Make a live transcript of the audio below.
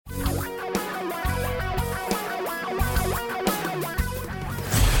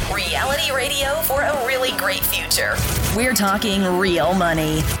great future. We're talking real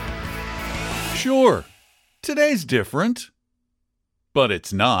money. Sure, today's different, but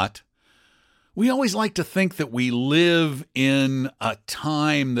it's not. We always like to think that we live in a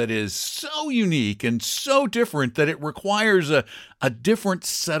time that is so unique and so different that it requires a different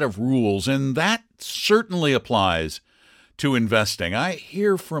set of rules, and that certainly applies to investing. I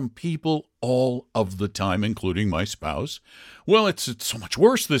hear from people all of the time, including my spouse. Well, it's so much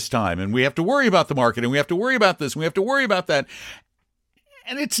worse this time, and we have to worry about the market, and we have to worry about this, and we have to worry about that.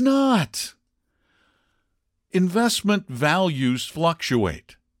 And it's not. Investment values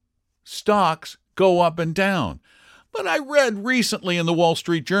fluctuate. Stocks go up and down. But I read recently in the Wall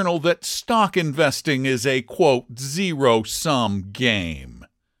Street Journal that stock investing is a, quote, zero-sum game.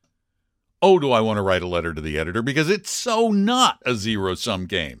 Oh, do I want to write a letter to the editor, because it's so not a zero-sum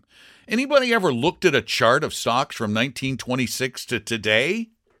game. Anybody ever looked at a chart of stocks from 1926 to today?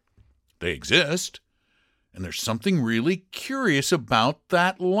 They exist, and there's something really curious about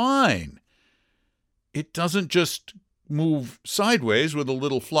that line. It doesn't just move sideways with a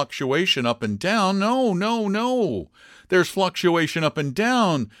little fluctuation up and down. No. There's fluctuation up and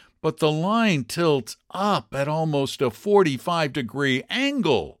down, but the line tilts up at almost a 45-degree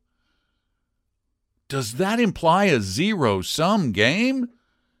angle. Does that imply a zero-sum game?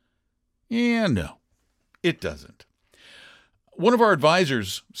 Yeah, no, it doesn't. One of our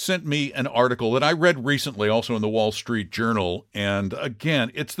advisors sent me an article that I read recently, also in the Wall Street Journal, and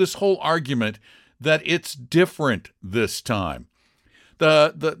again, it's this whole argument that it's different this time.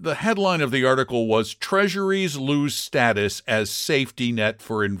 The headline of the article was, "Treasuries Lose Status as Safety Net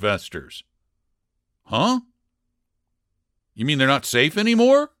for Investors." Huh? You mean they're not safe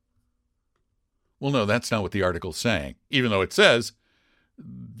anymore? Well, no, that's not what the article's saying, even though it says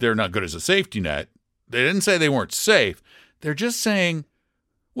they're not good as a safety net. They didn't say they weren't safe. They're just saying,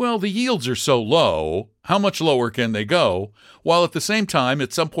 well, the yields are so low, how much lower can they go? While at the same time,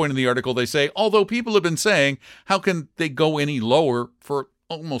 at some point in the article, they say, although people have been saying, how can they go any lower for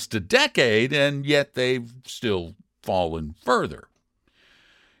almost a decade, and yet they've still fallen further.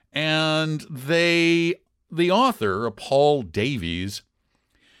 And the author, Paul Davies,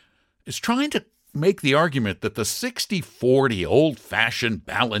 is trying to make the argument that the 60-40 old-fashioned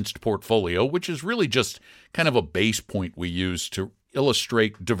balanced portfolio, which is really just kind of a base point we use to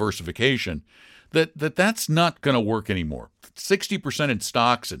illustrate diversification, that's not going to work anymore. 60% in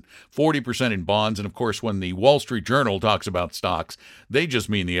stocks and 40% in bonds. And of course, when the Wall Street Journal talks about stocks, they just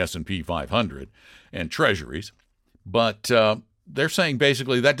mean the S&P 500 and treasuries. But they're saying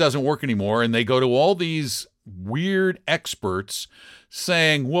basically that doesn't work anymore. And they go to all these weird experts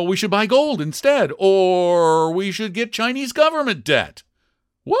saying, well, we should buy gold instead, or we should get Chinese government debt.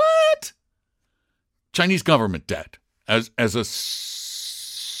 What? Chinese government debt as a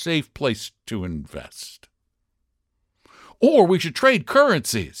safe place to invest. Or we should trade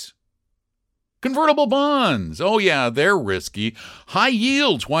currencies. Convertible bonds. Oh, yeah, they're risky. High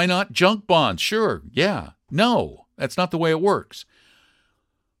yields. Why not junk bonds? Sure. Yeah. No, that's not the way it works.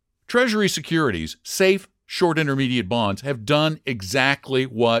 Treasury securities, safe, short intermediate bonds, have done exactly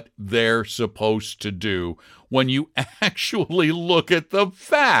what they're supposed to do when you actually look at the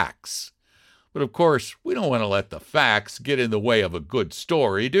facts. But of course, we don't want to let the facts get in the way of a good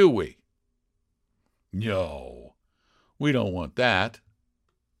story, do we? No, we don't want that.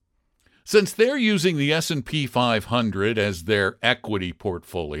 Since they're using the S&P 500 as their equity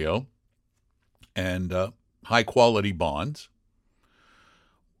portfolio and high-quality bonds,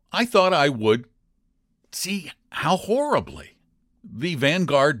 I thought I would see how horribly the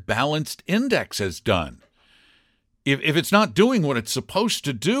Vanguard Balanced Index has done. If it's not doing what it's supposed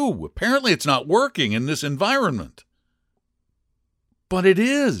to do, apparently it's not working in this environment. But it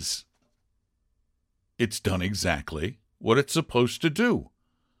is. It's done exactly what it's supposed to do.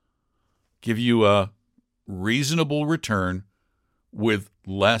 Give you a reasonable return with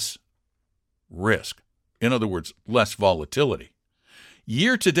less risk. In other words, less volatility.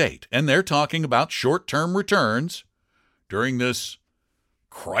 Year to date, and they're talking about short-term returns during this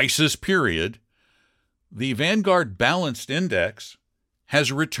crisis period, the Vanguard Balanced Index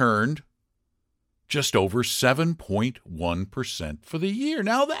has returned just over 7.1% for the year.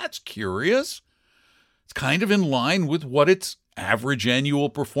 Now that's curious. It's kind of in line with what its average annual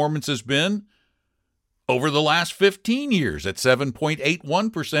performance has been over the last 15 years at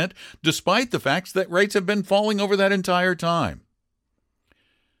 7.81%, despite the fact that rates have been falling over that entire time.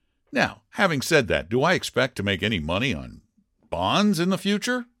 Now, having said that, do I expect to make any money on bonds in the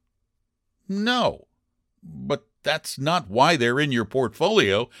future? No. But that's not why they're in your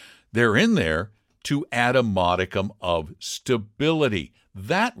portfolio. They're in there to add a modicum of stability.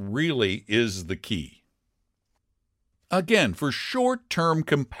 That really is the key. Again, for short-term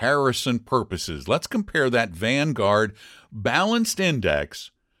comparison purposes, let's compare that Vanguard balanced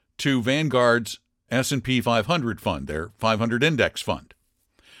index to Vanguard's S&P 500 fund, their 500 index fund.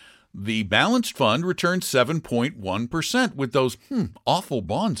 The balanced fund returned 7.1% with those awful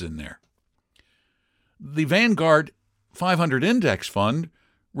bonds in there. The Vanguard 500 index fund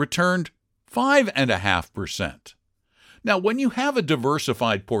returned 5.5%. Now, when you have a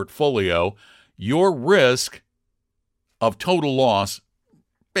diversified portfolio, your risk of total loss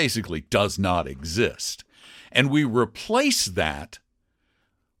basically does not exist. And we replace that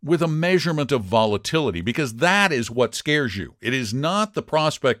with a measurement of volatility, because that is what scares you. It is not the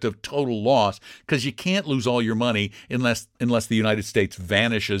prospect of total loss, because you can't lose all your money unless the United States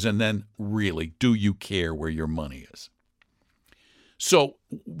vanishes, and then really, do you care where your money is? So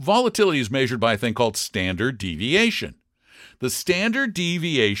volatility is measured by a thing called standard deviation. The standard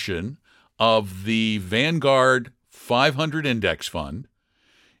deviation of the Vanguard 500 index fund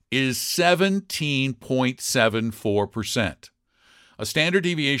is 17.74%. A standard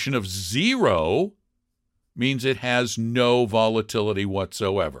deviation of 0 means it has no volatility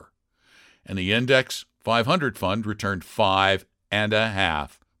whatsoever. And the Index 500 fund returned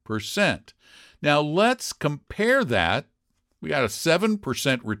 5.5%. Now let's compare that. We got a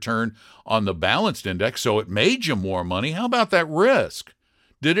 7% return on the balanced index, so it made you more money. How about that risk?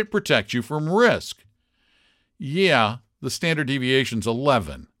 Did it protect you from risk? Yeah, the standard deviation's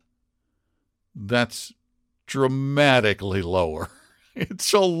 11. That's dramatically lower.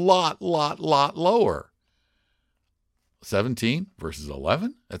 It's a lot lower. 17 versus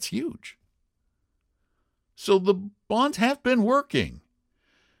 11? That's huge. So the bonds have been working.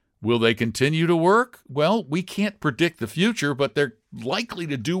 Will they continue to work? Well, we can't predict the future, but they're likely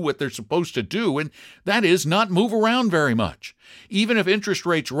to do what they're supposed to do, and that is not move around very much. Even if interest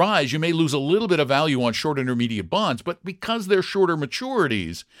rates rise, you may lose a little bit of value on short intermediate bonds, but because they're shorter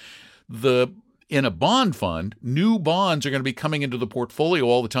maturities, in a bond fund, new bonds are going to be coming into the portfolio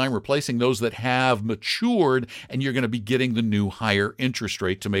all the time, replacing those that have matured, and you're going to be getting the new higher interest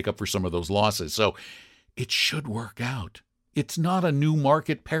rate to make up for some of those losses. So it should work out. It's not a new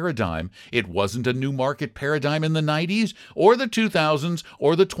market paradigm. It wasn't a new market paradigm in the 90s or the 2000s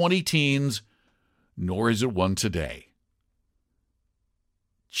or the 20-teens, nor is it one today.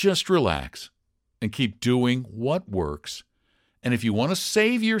 Just relax and keep doing what works. And if you want to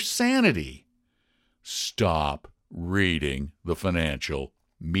save your sanity, stop reading the financial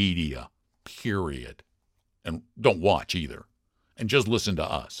media, period. And don't watch either. And just listen to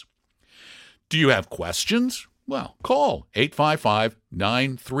us. Do you have questions? Well, call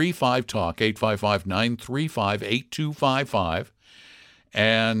 855-935-TALK, 855-935-8255.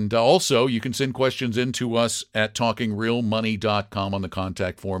 And also, you can send questions in to us at talkingrealmoney.com on the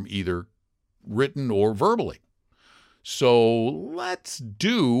contact form, either written or verbally. So let's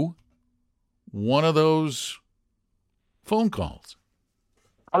do one of those phone calls.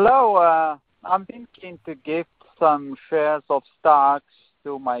 Hello, I'm thinking to gift some shares of stocks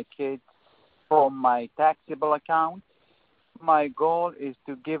to my kids from my taxable account. My goal is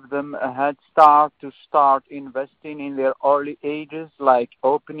to give them a head start to start investing in their early ages, like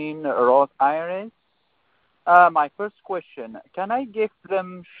opening Roth IRAs. My first question, can I gift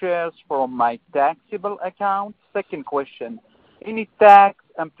them shares from my taxable account? Second question, any tax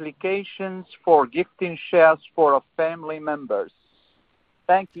implications for gifting shares for family members?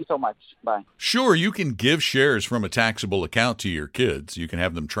 Thank you so much. Bye. Sure, you can give shares from a taxable account to your kids. You can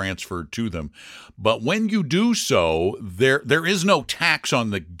have them transferred to them. But when you do so, there is no tax on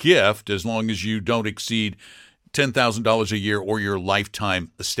the gift as long as you don't exceed $10,000 a year or your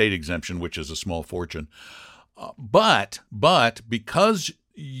lifetime estate exemption, which is a small fortune. But because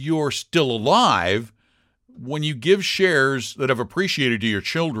you're still alive, when you give shares that have appreciated to your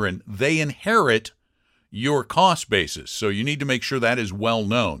children, they inherit your cost basis. So you need to make sure that is well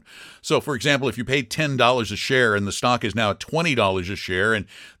known. So, for example, if you paid $10 a share and the stock is now at $20 a share and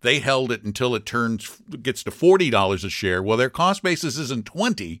they held it until it gets to $40 a share, well, their cost basis isn't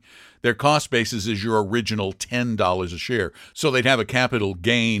 $20. Their cost basis is your original $10 a share. So they'd have a capital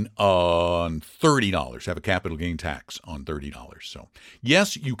gain on $30, have a capital gain tax on $30. So,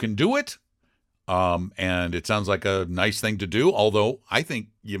 yes, you can do it. And it sounds like a nice thing to do, although I think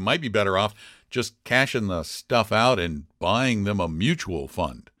you might be better off just cashing the stuff out and buying them a mutual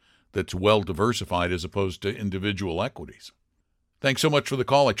fund that's well diversified as opposed to individual equities. Thanks so much for the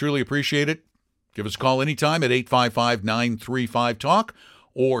call. I truly appreciate it. Give us a call anytime at 855-935-TALK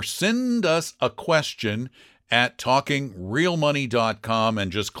or send us a question at talkingrealmoney.com and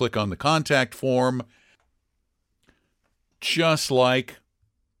just click on the contact form, just like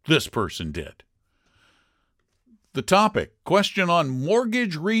this person did. The topic, question on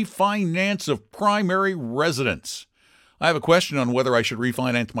mortgage refinance of primary residence. I have a question on whether I should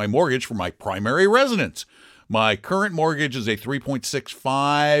refinance my mortgage for my primary residence. My current mortgage is a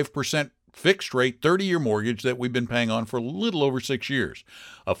 3.65% fixed rate 30-year mortgage that we've been paying on for a little over 6 years.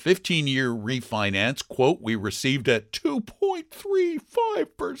 A 15-year refinance, quote, we received at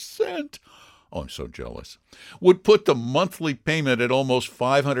 2.35%. Oh, I'm so jealous. Would put the monthly payment at almost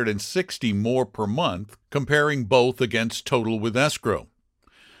 $560 more per month, comparing both against total with escrow.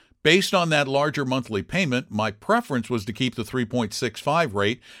 Based on that larger monthly payment, my preference was to keep the 3.65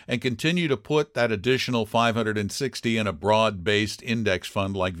 rate and continue to put that additional $560 in a broad-based index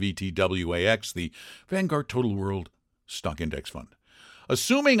fund like VTWAX, the Vanguard Total World Stock Index Fund.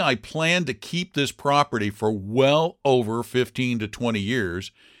 Assuming I plan to keep this property for well over 15 to 20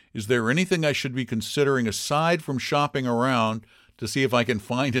 years, is there anything I should be considering aside from shopping around to see if I can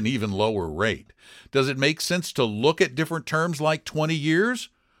find an even lower rate? Does it make sense to look at different terms like 20 years?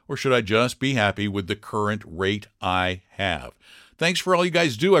 Or should I just be happy with the current rate I have? Thanks for all you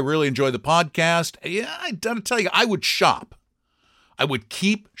guys do. I really enjoy the podcast. Yeah, I gotta tell you, I would shop. I would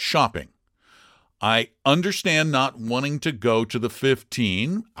keep shopping. I understand not wanting to go to the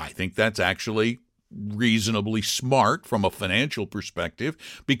 15. I think that's actually reasonably smart from a financial perspective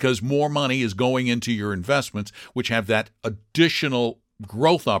because more money is going into your investments, which have that additional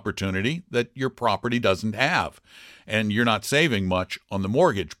growth opportunity that your property doesn't have. And you're not saving much on the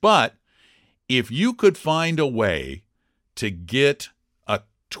mortgage. But if you could find a way to get a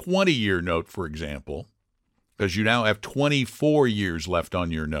 20-year note, for example, because you now have 24 years left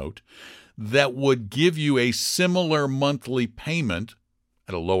on your note, that would give you a similar monthly payment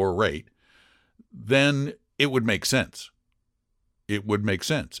at a lower rate, then it would make sense. It would make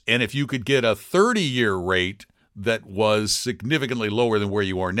sense. And if you could get a 30-year rate that was significantly lower than where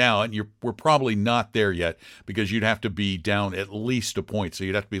you are now, and we're probably not there yet because you'd have to be down at least a point. So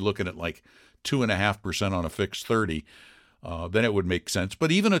you'd have to be looking at like 2.5% on a fixed 30. Then it would make sense. But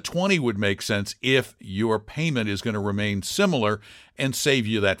even a 20 would make sense if your payment is going to remain similar and save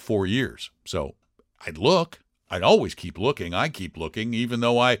you that 4 years. So I'd look. I'd always keep looking. I keep looking, even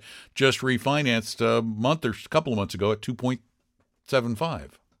though I just refinanced a couple of months ago at 2.75.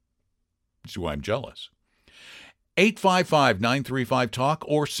 That's why I'm jealous. 855-935-TALK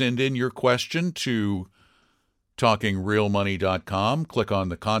or send in your question to talkingrealmoney.com. Click on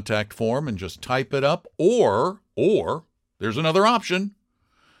the contact form and just type it up. Or there's another option.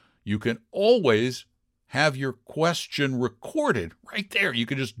 You can always have your question recorded right there. You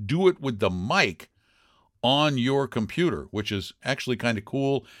can just do it with the mic on your computer, which is actually kind of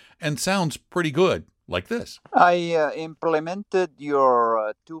cool and sounds pretty good, like this. I implemented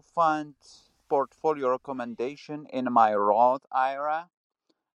your two-fund portfolio recommendation in my Roth IRA,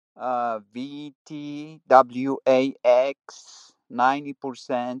 VTWAX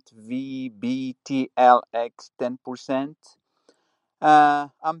 90%, VBTLX 10%.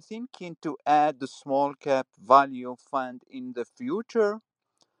 I'm thinking to add the small cap value fund in the future.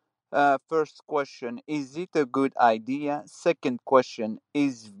 First question, is it a good idea? Second question,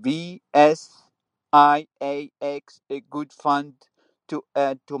 is VSIAX a good fund to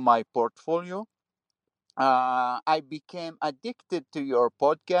add to my portfolio? I became addicted to your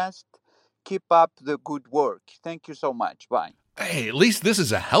podcast. Keep up the good work. Thank you so much. Bye. Hey, at least this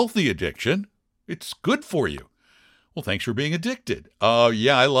is a healthy addiction. It's good for you. Well, thanks for being addicted.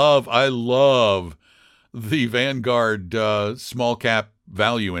 Yeah, I love the Vanguard Small Cap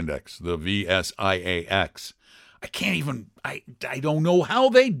Value Index, the VSIAX. I don't know how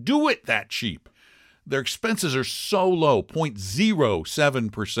they do it that cheap. Their expenses are so low,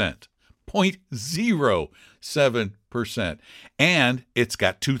 0.07%. 0.07%. And it's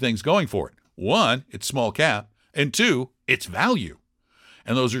got two things going for it. One, it's small cap, and two, it's value.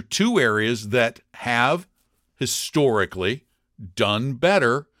 And those are two areas that have historically done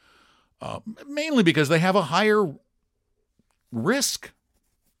better, mainly because they have a higher risk.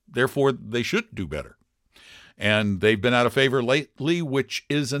 Therefore, they should do better. And they've been out of favor lately, which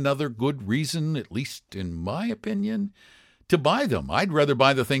is another good reason, at least in my opinion, to buy them. I'd rather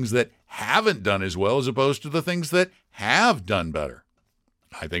buy the things that haven't done as well as opposed to the things that have done better.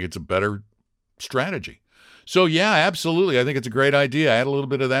 I think it's a better strategy. So yeah, absolutely. I think it's a great idea. Add a little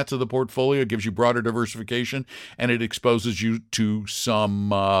bit of that to the portfolio. It gives you broader diversification, and it exposes you to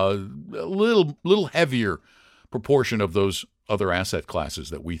some little heavier proportion of those other asset classes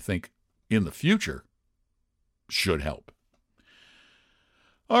that we think in the future should help.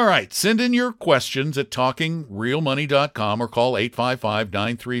 All right, send in your questions at talkingrealmoney.com or call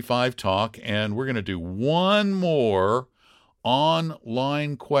 855-935-TALK, and we're going to do one more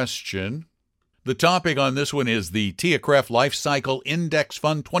online question. The topic on this one is the TIAA-CREF Life Cycle Index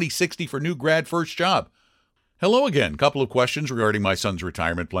Fund 2060 for new grad first job. Hello again. Couple of questions regarding my son's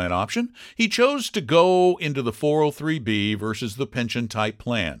retirement plan option. He chose to go into the 403B versus the pension type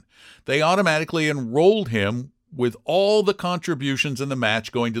plan. They automatically enrolled him with all the contributions and the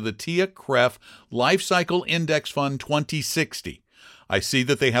match going to the TIAA-CREF Life Cycle Index Fund 2060. I see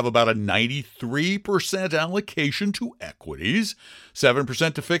that they have about a 93% allocation to equities,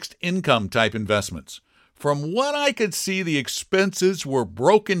 7% to fixed income type investments. From what I could see, the expenses were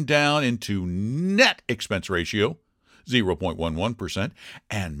broken down into net expense ratio, 0.11%,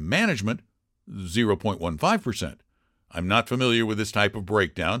 and management, 0.15%. I'm not familiar with this type of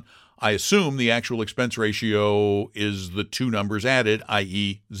breakdown. I assume the actual expense ratio is the two numbers added,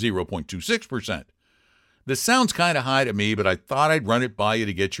 i.e. 0.26%. This sounds kind of high to me, but I thought I'd run it by you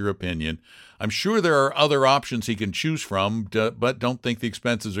to get your opinion. I'm sure there are other options he can choose from, but don't think the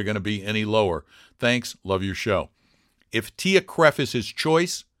expenses are going to be any lower. Thanks. Love your show. If TIAA-CREF is his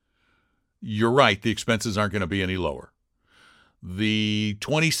choice, you're right. The expenses aren't going to be any lower. The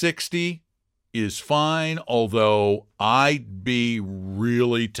 2060 is fine, although I'd be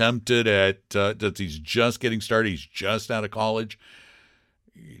really tempted that he's just getting started. He's just out of college.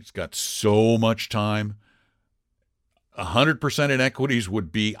 He's got so much time. 100% in equities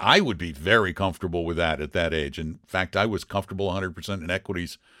I would be very comfortable with that at that age. In fact, I was comfortable 100% in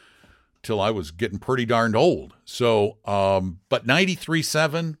equities till I was getting pretty darned old. So, but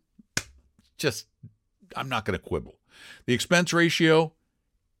 93.7, I'm not going to quibble. The expense ratio,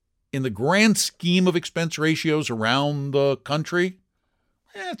 in the grand scheme of expense ratios around the country,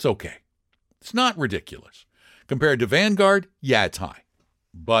 it's okay. It's not ridiculous. Compared to Vanguard, yeah, it's high,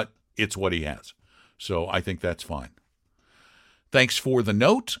 but it's what he has. So I think that's fine. Thanks for the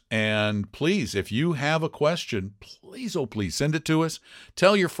note, and please, if you have a question, please, oh please, send it to us.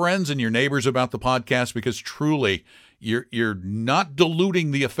 Tell your friends and your neighbors about the podcast, because truly, you're not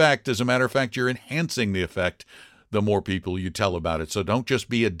diluting the effect. As a matter of fact, you're enhancing the effect the more people you tell about it. So don't just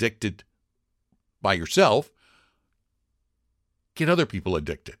be addicted by yourself. Get other people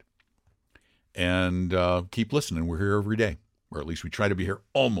addicted. And keep listening. We're here every day, or at least we try to be here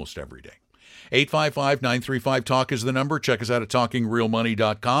almost every day. 855-935-TALK is the number. Check us out at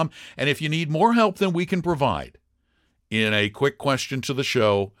TalkingRealMoney.com. And if you need more help than we can provide in a quick question to the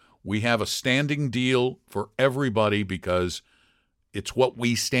show, we have a standing deal for everybody, because it's what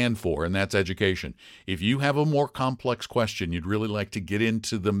we stand for, and that's education. If you have a more complex question, you'd really like to get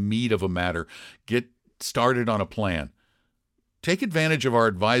into the meat of a matter, get started on a plan, take advantage of our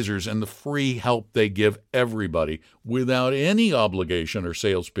advisors and the free help they give everybody without any obligation or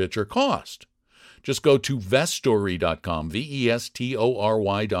sales pitch or cost. Just go to vestory.com,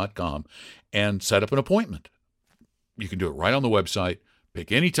 vestory.com, and set up an appointment. You can do it right on the website.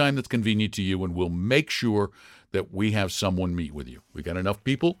 Pick any time that's convenient to you, and we'll make sure that we have someone meet with you. We've got enough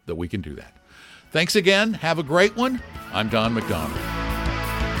people that we can do that. Thanks again. Have a great one. I'm Don McDonald.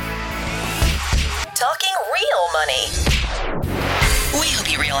 Talking Real Money. We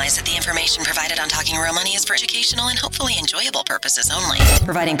hope you realize that the information provided on Talking Real Money is for educational and hopefully enjoyable purposes only.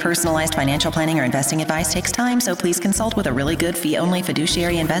 Providing personalized financial planning or investing advice takes time, so please consult with a really good fee-only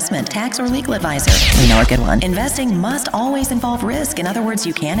fiduciary investment, tax, or legal advisor. We know a good one. Investing must always involve risk. In other words,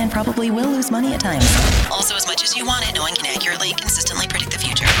 you can and probably will lose money at times. Also, as much as you want it, no one can accurately, consistently predict the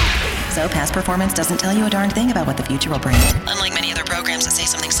future. So past performance doesn't tell you a darn thing about what the future will bring. Unlike many other programs that say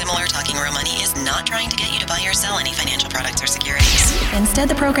something similar, Talking Real Money is not trying to get you to buy or sell any financial products or securities. Instead,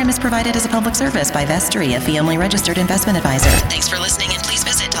 the program is provided as a public service by Vestory, a fee-only registered investment advisor. Thanks for listening, and please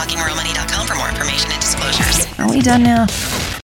visit TalkingRealMoney.com for more information and disclosures. Are we done now?